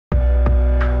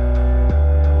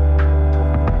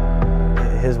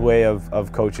his way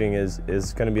of coaching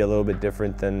is going to be a little bit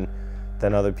different than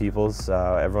other people's.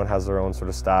 Everyone has their own sort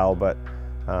of style, but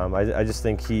I just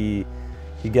think he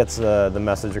gets the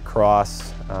message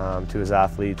across to his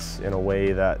athletes in a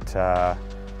way that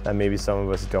maybe some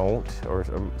of us don't, or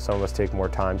some of us take more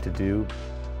time to do.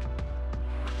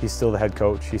 He's still the head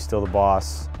coach, he's still the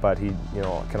boss, but he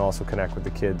can also connect with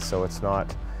the kids. So he's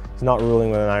not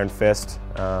ruling with an iron fist,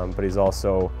 but he's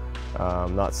also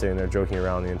not sitting there joking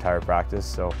around the entire practice.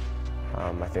 So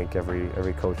I think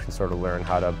every coach can sort of learn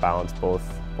how to balance both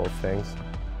things.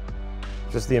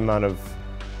 Just the amount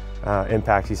of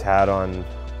impact he's had on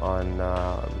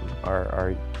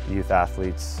our youth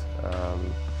athletes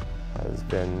has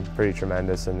been pretty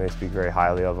tremendous, and they speak very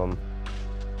highly of him.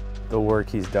 The work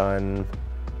he's done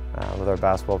with our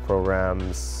basketball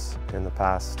programs in the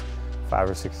past 5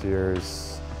 or 6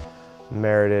 years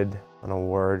merited an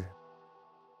award.